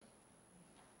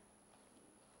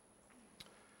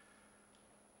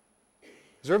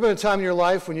Has there ever been a time in your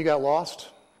life when you got lost?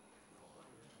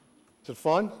 Is it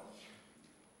fun?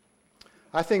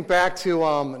 I think back to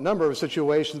a number of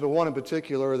situations, but one in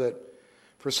particular that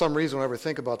for some reason whenever I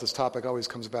think about this topic always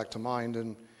comes back to mind.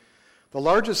 And the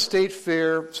largest state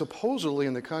fair supposedly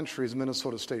in the country is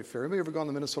Minnesota State Fair. Anybody ever gone to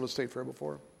the Minnesota State Fair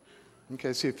before? Okay,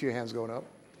 I see a few hands going up.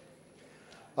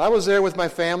 I was there with my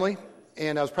family,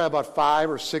 and I was probably about 5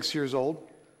 or 6 years old.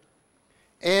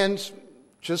 And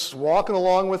just walking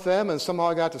along with them, and somehow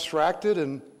I got distracted,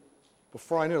 and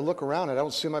before I knew it, look around, and I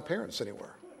don't see my parents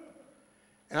anywhere.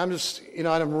 And I'm just,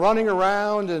 I'm running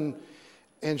around and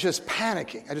just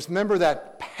panicking. I just remember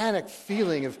that panic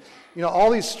feeling of,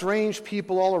 all these strange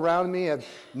people all around me. I had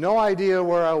no idea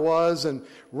where I was, and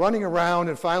running around,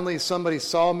 and finally somebody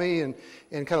saw me and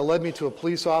kind of led me to a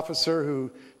police officer who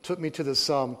took me to this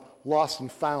lost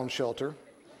and found shelter.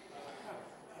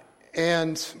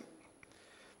 And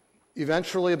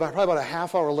eventually, probably about a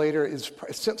half hour later,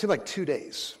 it seemed like 2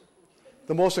 days.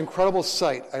 The most incredible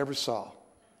sight I ever saw.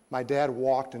 My dad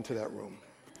walked into that room.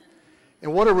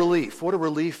 And what a relief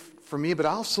for me, but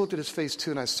I also looked at his face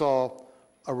too, and I saw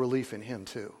a relief in him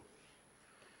too.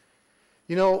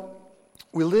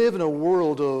 We live in a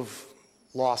world of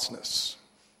lostness.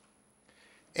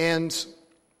 And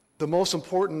the most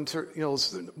important,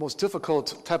 most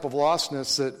difficult type of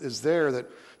lostness that is there that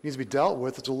needs to be dealt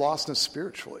with is a lostness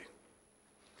spiritually.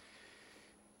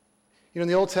 In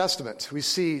the Old Testament, we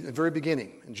see at the very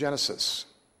beginning, in Genesis,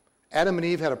 Adam and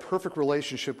Eve had a perfect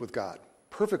relationship with God,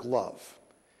 perfect love.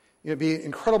 It'd be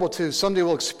incredible to, someday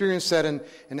we'll experience that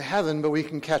in heaven, but we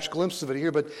can catch glimpses of it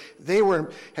here. But they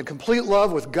had complete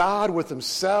love with God, with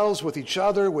themselves, with each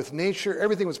other, with nature.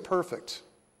 Everything was perfect.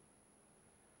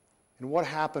 And what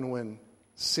happened when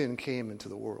sin came into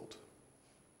the world?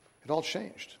 It all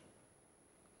changed.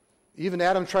 Even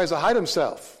Adam tries to hide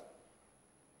himself.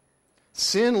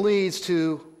 Sin leads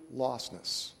to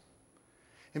lostness.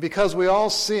 And because we all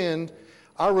sin,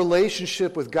 our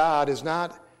relationship with God is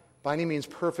not by any means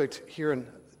perfect here in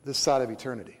this side of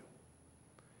eternity.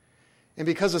 And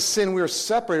because of sin, we are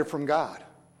separated from God.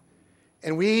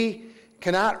 And we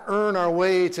cannot earn our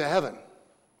way to heaven.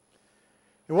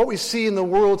 And what we see in the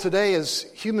world today is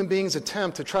human beings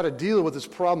attempt to try to deal with this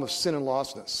problem of sin and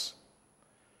lostness.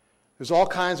 There's all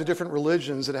kinds of different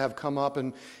religions that have come up,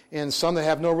 and some that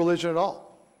have no religion at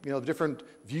all. Different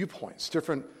viewpoints,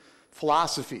 different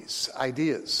philosophies,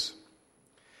 ideas.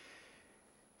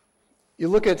 You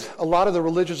look at a lot of the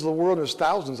religions of the world, there's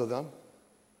thousands of them.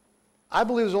 I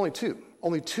believe there's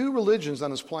only two religions on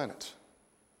this planet.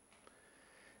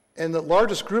 And the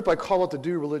largest group, I call it the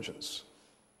do religions.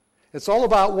 It's all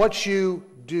about what you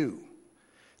do.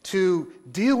 To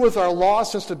deal with our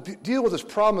lostness, to deal with this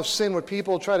problem of sin, what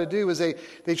people try to do is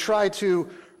they try to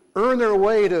earn their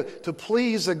way to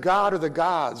please the god or the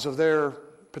gods of their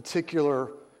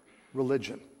particular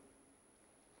religion.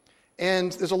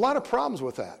 And there's a lot of problems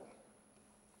with that.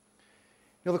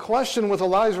 The question with a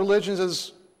lot of these religions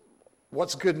is,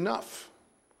 what's good enough?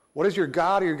 What is your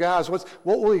god or your gods? What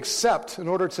will he accept in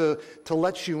order to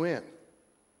let you in?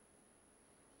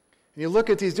 And you look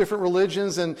at these different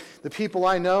religions, and the people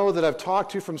I know that I've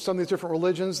talked to from some of these different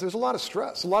religions, there's a lot of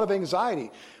stress, a lot of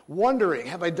anxiety, wondering,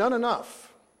 have I done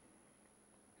enough?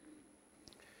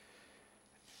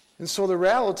 And so the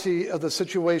reality of the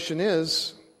situation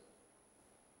is,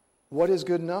 what is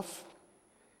good enough?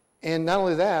 And not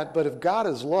only that, but if God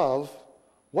is love,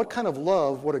 what kind of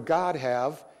love would a God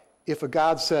have if a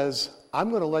God says, I'm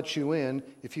going to let you in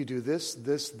if you do this,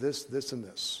 this, this, this, and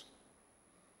this?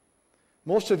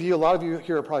 Most of you, a lot of you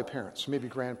here are probably parents, maybe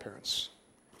grandparents.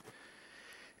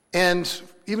 And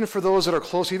even for those that are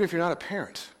close, even if you're not a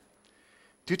parent,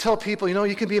 do you tell people,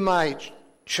 you can be my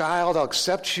child, I'll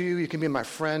accept you, you can be my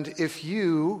friend if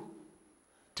you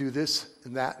do this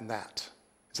and that and that.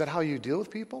 Is that how you deal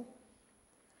with people?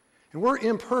 And we're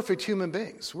imperfect human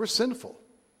beings. We're sinful.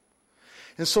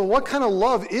 And so what kind of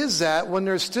love is that when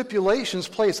there's stipulations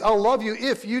placed? I'll love you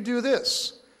if you do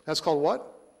this. That's called what?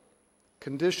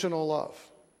 Conditional love.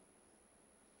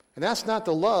 And that's not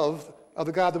the love of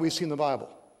the God that we see in the Bible.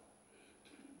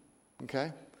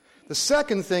 Okay? The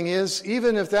second thing is,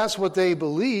 even if that's what they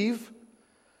believe,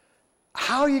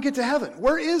 how do you get to heaven?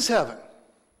 Where is heaven?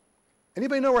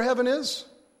 Anybody know where heaven is?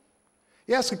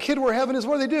 You ask a kid where heaven is,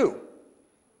 what do?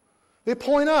 They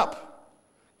point up.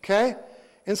 Okay?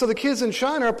 And so the kids in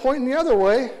China are pointing the other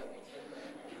way.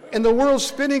 And the world's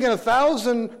spinning at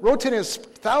rotating at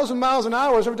 1,000 miles an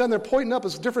hour. Every time they're pointing up,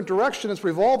 it's a different direction. It's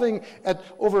revolving at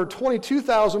over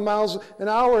 22,000 miles an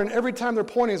hour, and every time they're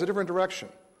pointing, it's a different direction.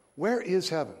 Where is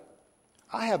heaven?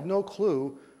 I have no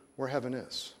clue where heaven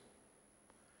is.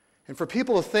 And for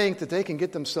people to think that they can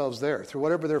get themselves there through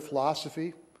whatever their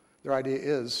philosophy, their idea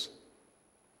is,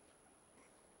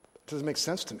 it doesn't make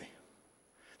sense to me.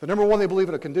 The number one, they believe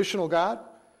in a conditional God.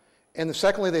 And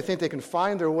secondly, they think they can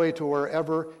find their way to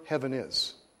wherever heaven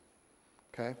is.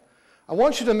 Okay? I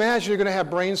want you to imagine you're going to have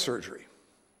brain surgery.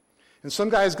 And some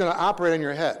guy is going to operate on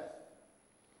your head.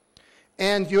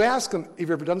 And you ask him, have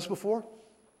you ever done this before?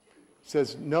 He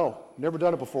says, no, never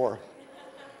done it before.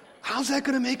 How's that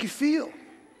going to make you feel?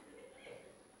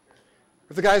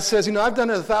 If the guy says, I've done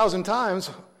it 1,000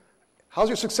 times, how's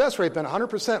your success rate been?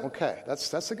 100%. Okay, that's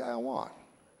the guy I want.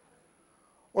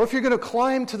 Or if you're going to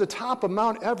climb to the top of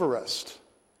Mount Everest,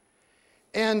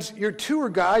 and your tour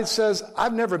guide says,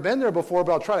 I've never been there before,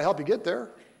 but I'll try to help you get there.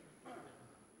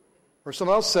 Or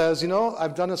someone else says,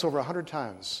 I've done this over 100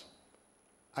 times.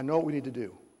 I know what we need to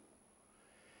do.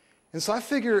 And so I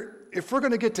figure, if we're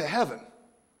going to get to heaven,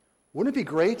 wouldn't it be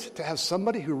great to have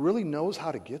somebody who really knows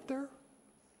how to get there?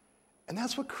 And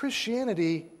that's what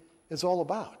Christianity is all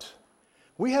about.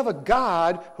 We have a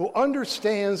God who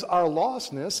understands our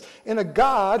lostness and a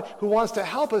God who wants to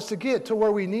help us to get to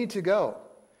where we need to go.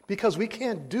 Because we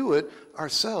can't do it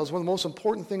ourselves. One of the most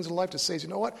important things in life to say is,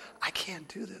 I can't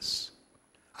do this.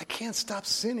 I can't stop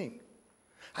sinning.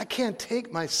 I can't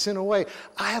take my sin away.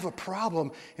 I have a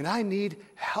problem and I need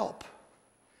help.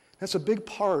 That's a big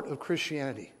part of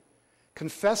Christianity.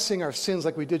 Confessing our sins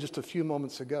like we did just a few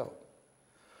moments ago.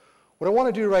 What I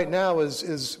want to do right now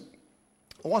is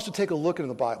I want us to take a look into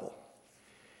the Bible.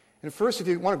 And first, if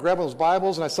you want to grab one of those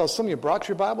Bibles, and I saw some of you brought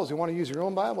your Bibles, you want to use your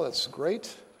own Bible, that's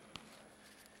great.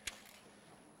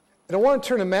 And I want to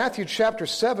turn to Matthew chapter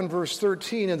 7, verse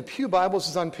 13, and the Pew Bibles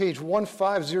is on page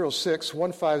 1506,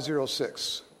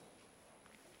 1506.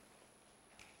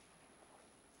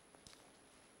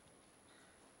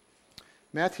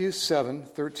 Matthew 7,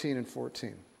 13 and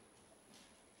 14.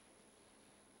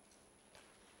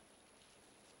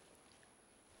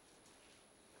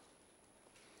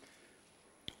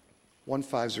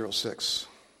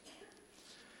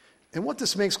 And what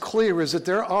this makes clear is that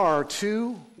there are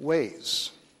two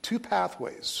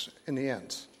pathways in the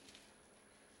end.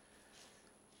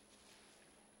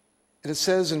 And it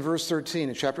says in verse 13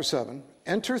 in chapter 7,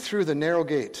 enter through the narrow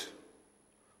gate,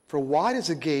 for wide is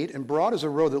the gate and broad is a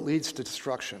road that leads to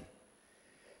destruction,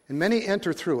 and many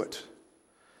enter through it.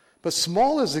 But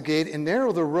small is the gate and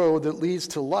narrow the road that leads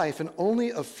to life, and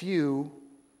only a few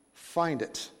find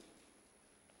it.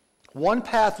 One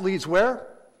path leads where?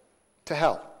 To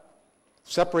hell.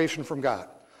 Separation from God.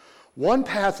 One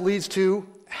path leads to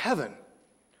heaven,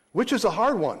 which is a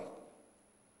hard one.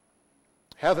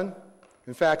 Heaven,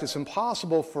 in fact, it's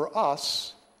impossible for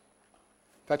us.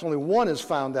 In fact, only one has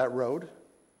found that road,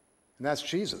 and that's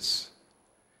Jesus.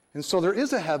 And so there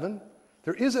is a heaven,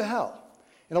 there is a hell.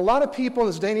 And a lot of people in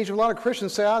this day and age, a lot of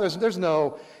Christians say, there's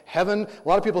no heaven. A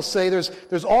lot of people say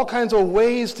there's all kinds of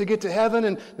ways to get to heaven,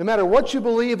 and no matter what you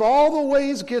believe, all the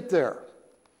ways get there.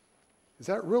 Is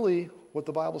that really what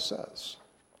the Bible says?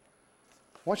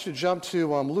 I want you to jump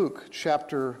to Luke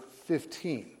chapter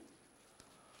 15.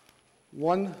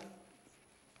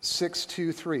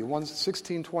 1623.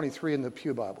 1623 in the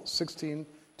Pew Bible.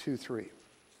 1623.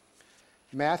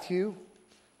 Matthew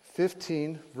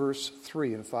 15, verse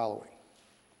 3 and following.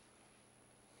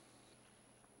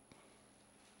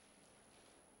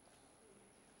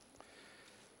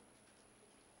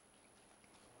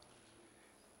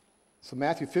 So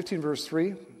Matthew 15, verse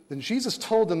 3, then Jesus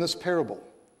told them this parable.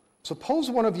 Suppose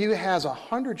one of you has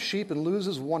 100 sheep and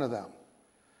loses one of them.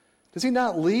 Does he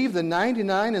not leave the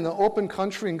 99 in the open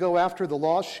country and go after the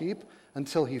lost sheep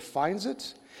until he finds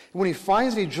it? And when he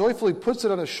finds it, he joyfully puts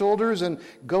it on his shoulders and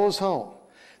goes home.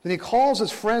 Then he calls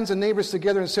his friends and neighbors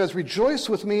together and says, rejoice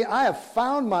with me, I have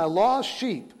found my lost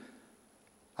sheep.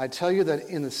 I tell you that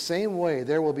in the same way,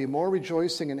 there will be more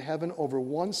rejoicing in heaven over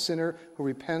one sinner who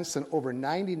repents than over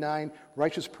 99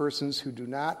 righteous persons who do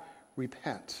not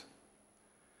repent.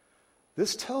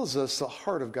 This tells us the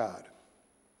heart of God.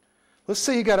 Let's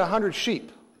say you got 100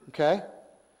 sheep, okay?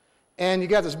 And you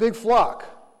got this big flock.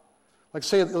 Let's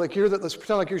pretend like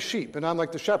you're sheep, and I'm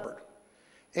like the shepherd.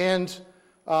 And,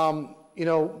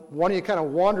 one of you kind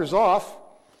of wanders off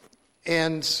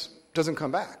and doesn't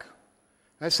come back.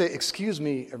 And I say, excuse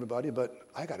me, everybody, but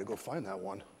I got to go find that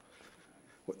one.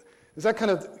 Is that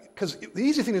because the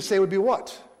easy thing to say would be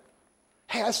what?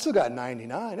 Hey, I still got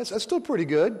 99. That's still pretty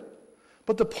good.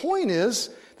 But the point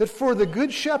is that for the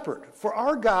good shepherd, for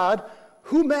our God,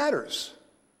 who matters?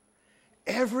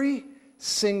 Every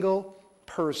single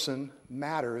person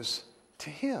matters to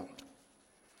him.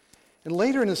 And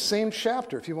later in the same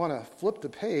chapter, if you want to flip the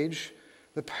page,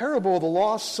 the parable of the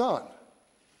lost son.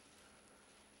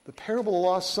 the parable of the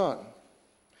lost son. And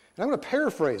I'm going to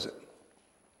paraphrase it.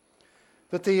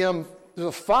 That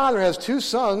the father has two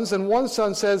sons, and one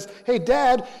son says, "Hey,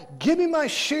 Dad, give me my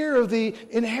share of the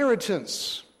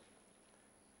inheritance."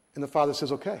 And the father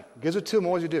says, "Okay," gives it to him.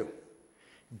 What does he do?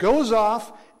 Goes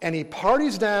off, and he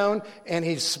parties down, and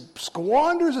he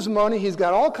squanders his money. He's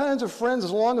got all kinds of friends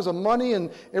as long as the money and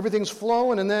everything's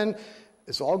flowing, and then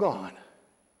it's all gone.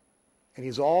 And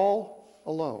he's all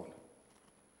alone.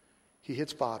 He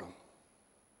hits bottom.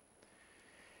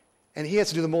 And he has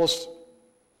to do the most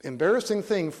embarrassing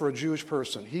thing for a Jewish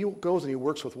person. He goes and he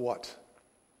works with what?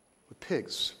 With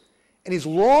pigs. And he's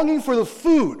longing for the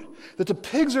food that the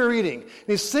pigs are eating. And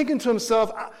he's thinking to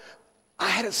himself, I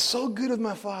had it so good with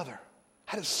my father.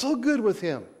 I had it so good with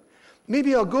him.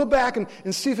 Maybe I'll go back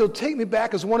and see if he'll take me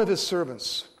back as one of his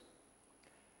servants.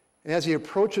 And as he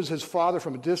approaches his father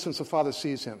from a distance, the father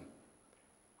sees him.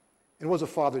 And what does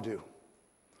the father do?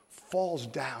 Falls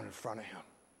down in front of him.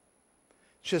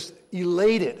 Just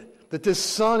elated that this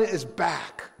son is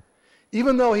back.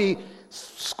 Even though he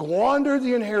squandered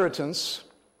the inheritance,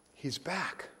 he's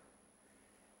back.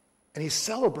 And he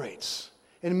celebrates.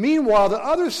 And meanwhile, the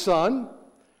other son,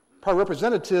 probably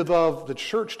representative of the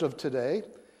church of today,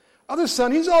 other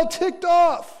son, he's all ticked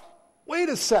off. Wait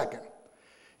a second.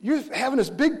 You're having this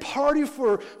big party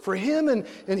for him,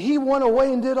 and he went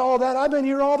away and did all that. I've been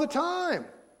here all the time.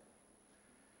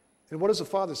 And what does the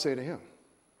father say to him?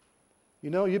 You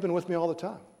know, you've been with me all the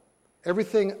time.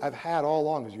 Everything I've had all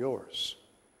along is yours.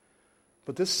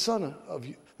 But this son of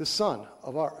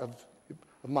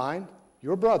mine,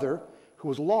 your brother, who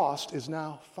was lost, is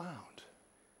now found.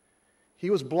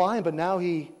 He was blind, but now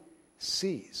he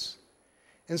sees.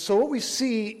 And so what we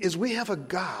see is we have a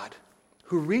God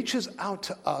who reaches out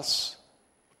to us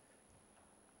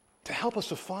to help us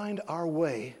to find our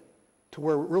way to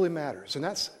where it really matters, and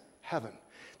that's heaven.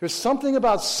 There's something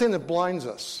about sin that blinds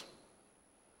us.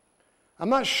 I'm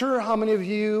not sure how many of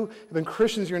you have been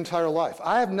Christians your entire life.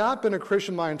 I have not been a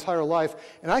Christian my entire life,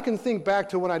 and I can think back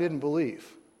to when I didn't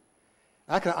believe.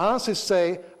 I can honestly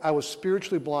say I was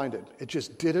spiritually blinded. It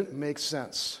just didn't make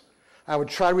sense. I would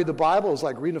try to read the Bible. It was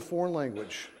like reading a foreign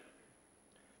language.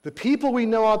 The people we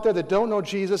know out there that don't know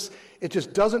Jesus, it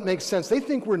just doesn't make sense. They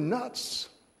think we're nuts.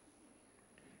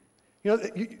 You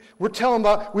know, we're telling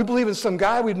about, we believe in some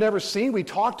guy we've never seen. We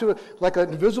talk to like an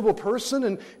invisible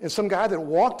person and some guy that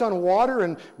walked on water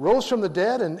and rose from the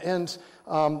dead and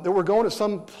that we're going to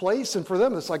some place. And for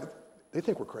them, it's like they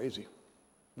think we're crazy,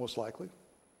 most likely.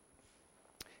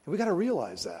 And we got to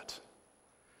realize that.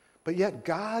 But yet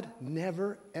God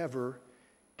never, ever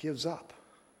gives up.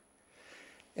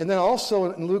 And then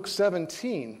also in Luke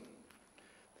 17,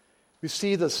 we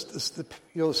see the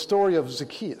story of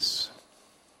Zacchaeus.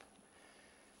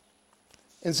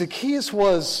 And Zacchaeus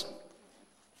was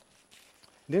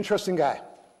an interesting guy.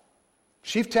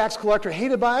 Chief tax collector,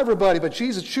 hated by everybody, but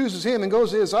Jesus chooses him and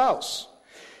goes to his house.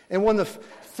 And when the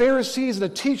Pharisees and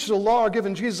the teachers of the law are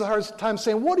giving Jesus a hard time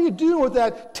saying, "What are you doing with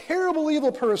that terrible,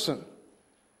 evil person?"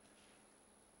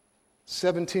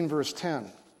 17 verse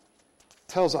 10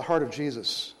 tells the heart of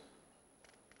Jesus.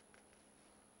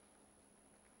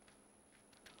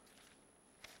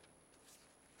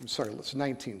 I'm sorry, it's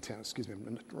 19:10. Excuse me, I'm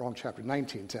in the wrong chapter.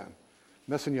 19:10.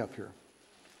 Messing you up here.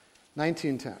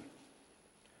 19:10.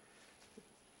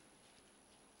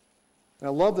 And I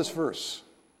love this verse.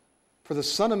 For the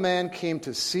Son of Man came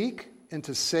to seek and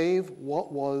to save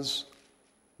what was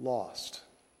lost.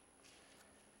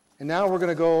 And now we're going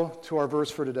to go to our verse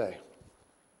for today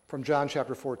from John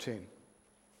chapter 14.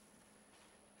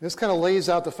 This kind of lays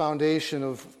out the foundation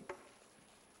of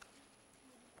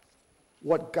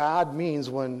what God means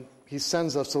when he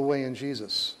sends us away in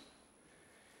Jesus.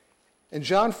 In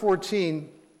John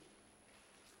 14,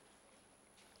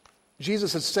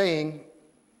 Jesus is saying,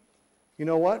 you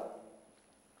know what?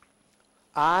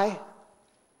 I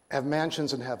have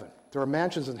mansions in heaven. There are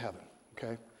mansions in heaven,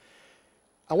 okay?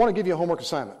 I want to give you a homework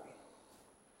assignment.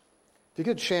 If you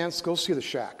get a chance, go see the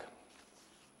shack.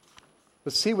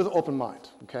 But see with an open mind,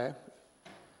 okay?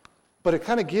 But it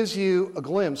kind of gives you a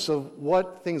glimpse of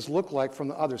what things look like from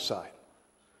the other side.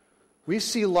 We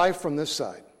see life from this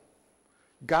side.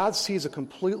 God sees a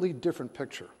completely different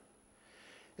picture.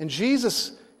 And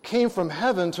Jesus came from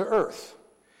heaven to earth.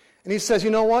 And he says, you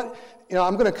know what?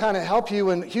 I'm going to kind of help you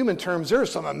in human terms. There are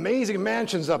some amazing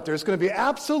mansions up there. It's going to be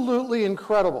absolutely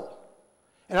incredible.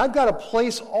 And I've got a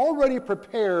place already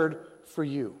prepared for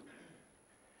you.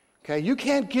 Okay? You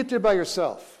can't get there by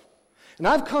yourself. And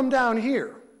I've come down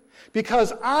here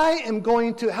because I am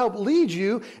going to help lead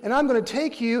you, and I'm going to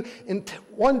take you in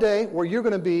one day where you're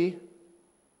going to be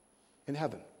in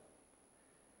heaven.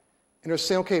 And they're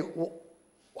saying, okay, well,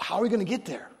 how are we going to get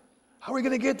there? How are we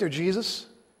going to get there, Jesus?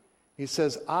 He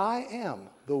says, I am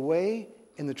the way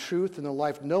and the truth and the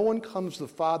life. No one comes to the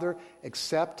Father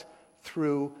except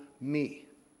through me.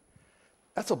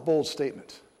 That's a bold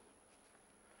statement.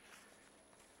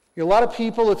 A lot of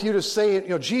people, if you just say,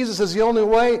 Jesus is the only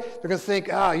way, they're going to think,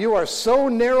 you are so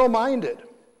narrow-minded.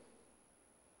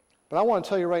 But I want to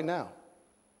tell you right now,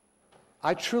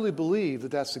 I truly believe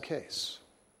that that's the case.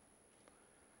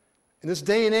 In this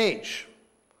day and age,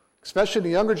 especially in the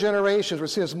younger generations, we're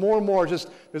seeing this more and more, there's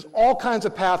all kinds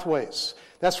of pathways.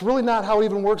 That's really not how it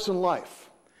even works in life.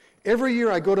 Every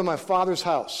year I go to my father's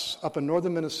house up in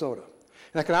northern Minnesota.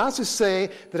 And I can honestly say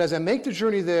that as I make the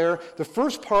journey there, the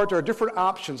first part, there are different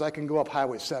options. I can go up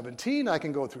Highway 17, I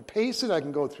can go through Payson, I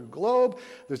can go through Globe.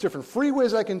 There's different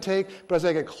freeways I can take. But as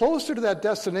I get closer to that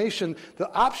destination,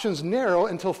 the options narrow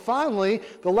until finally,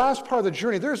 the last part of the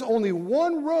journey, there's only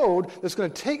one road that's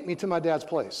going to take me to my dad's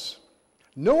place.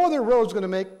 No other road is going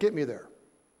to get me there.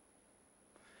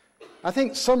 I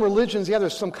think some religions,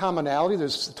 there's some commonality. They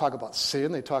talk about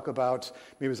sin. They talk about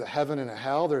maybe there's a heaven and a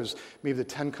hell. There's maybe the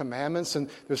Ten Commandments, and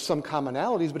there's some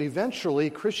commonalities. But eventually,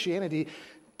 Christianity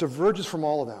diverges from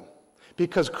all of them.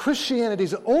 Because Christianity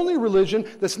is the only religion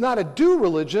that's not a do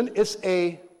religion. It's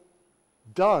a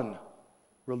done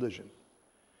religion.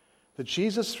 That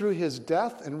Jesus, through his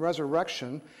death and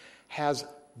resurrection, has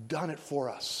done it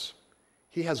for us.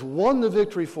 He has won the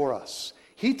victory for us.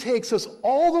 He takes us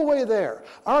all the way there.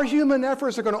 Our human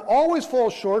efforts are going to always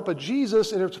fall short, but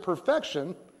Jesus, in his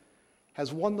perfection,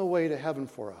 has won the way to heaven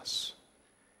for us.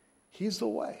 He's the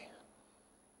way.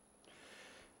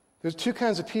 There's two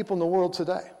kinds of people in the world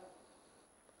today.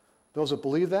 Those that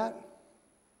believe that,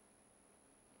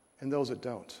 and those that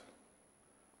don't.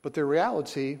 But the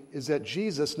reality is that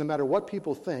Jesus, no matter what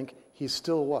people think, he's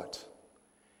still what?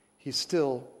 He's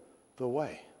still the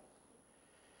way.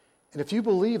 And if you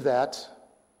believe that,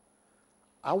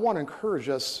 I want to encourage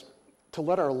us to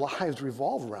let our lives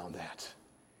revolve around that.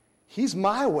 He's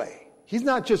my way. He's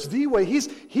not just the way.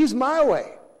 He's my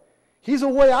way. He's a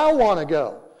way I want to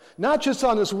go. Not just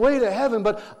on this way to heaven,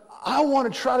 but I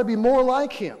want to try to be more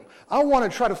like him. I want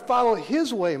to try to follow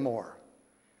his way more.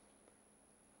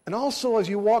 And also, as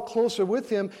you walk closer with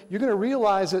him, you're going to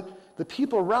realize that the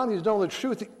people around you who know the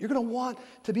truth, you're going to want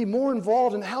to be more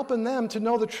involved in helping them to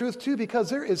know the truth too, because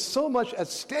there is so much at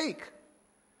stake.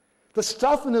 The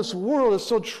stuff in this world is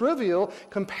so trivial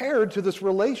compared to this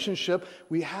relationship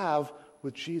we have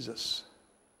with Jesus.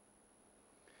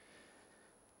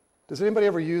 Does anybody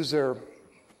ever use their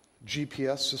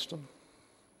GPS system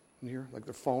in here, like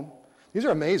their phone? These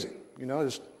are amazing,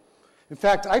 in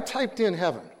fact, I typed in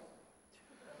heaven.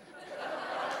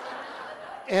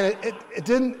 And it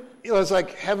didn't, it was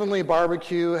like heavenly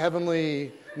barbecue,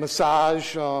 heavenly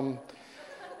massage,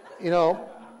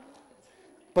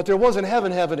 but there wasn't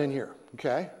heaven in here,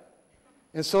 okay?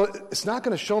 And so it's not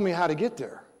going to show me how to get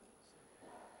there.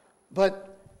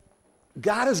 But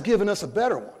God has given us a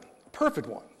better one, a perfect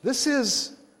one. This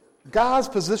is God's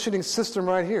positioning system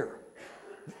right here.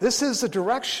 This is the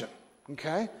direction,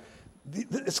 okay?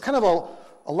 It's kind of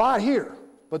a lot here,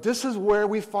 but this is where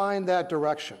we find that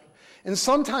direction. And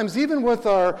sometimes, even with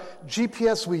our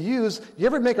GPS we use, you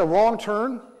ever make a wrong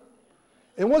turn?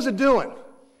 And what's it doing?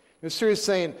 It's seriously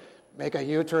saying, make a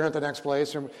U-turn at the next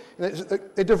place.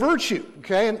 It diverts you,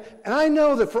 okay? And I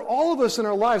know that for all of us in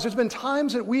our lives, there's been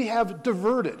times that we have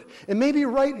diverted. And maybe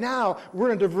right now, we're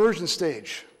in a diversion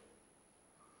stage.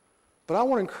 But I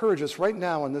want to encourage us right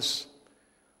now on this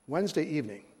Wednesday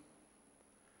evening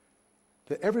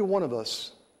that every one of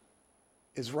us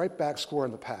is right back square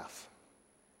in the path.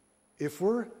 If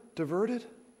we're diverted,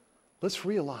 let's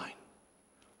realign.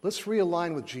 Let's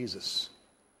realign with Jesus.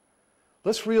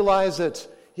 Let's realize that,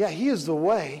 he is the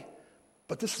way,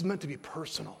 but this is meant to be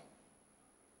personal.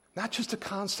 Not just a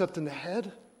concept in the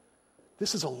head.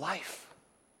 This is a life.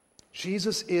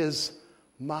 Jesus is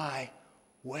my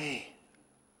way.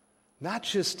 Not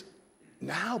just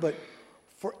now, but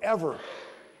forever.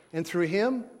 And through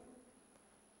him,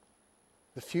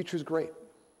 the future is great.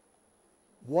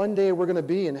 One day we're going to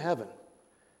be in heaven.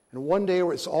 And one day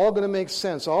it's all going to make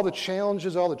sense. All the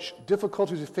challenges, all the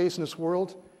difficulties we face in this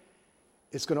world,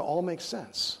 it's going to all make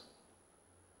sense.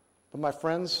 But my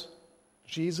friends,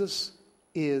 Jesus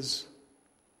is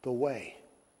the way.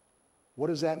 What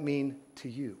does that mean to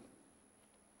you?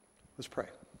 Let's pray.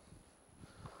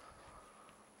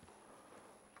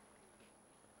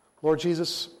 Lord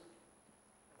Jesus,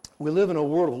 we live in a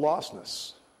world of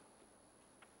lostness.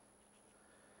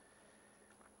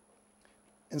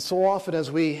 And so often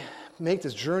as we make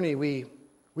this journey, we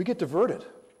get diverted.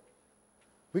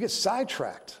 We get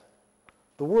sidetracked.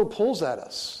 The world pulls at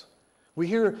us. We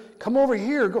hear, come over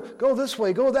here, go this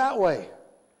way, go that way.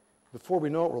 Before we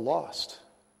know it, we're lost.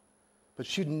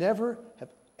 But you never have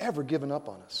ever given up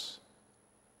on us.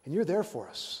 And you're there for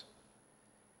us.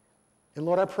 And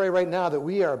Lord, I pray right now that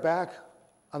we are back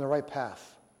on the right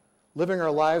path, living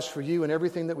our lives for you in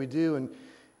everything that we do in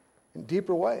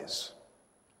deeper ways.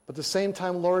 But at the same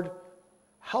time, Lord,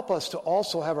 help us to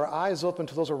also have our eyes open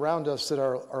to those around us that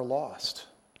are lost.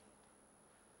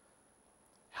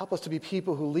 Help us to be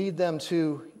people who lead them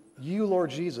to you, Lord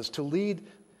Jesus, to lead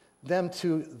them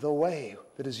to the way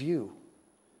that is you.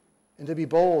 And to be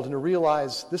bold and to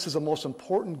realize this is the most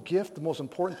important gift, the most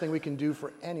important thing we can do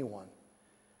for anyone.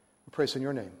 We pray this in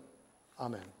your name.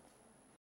 Amen.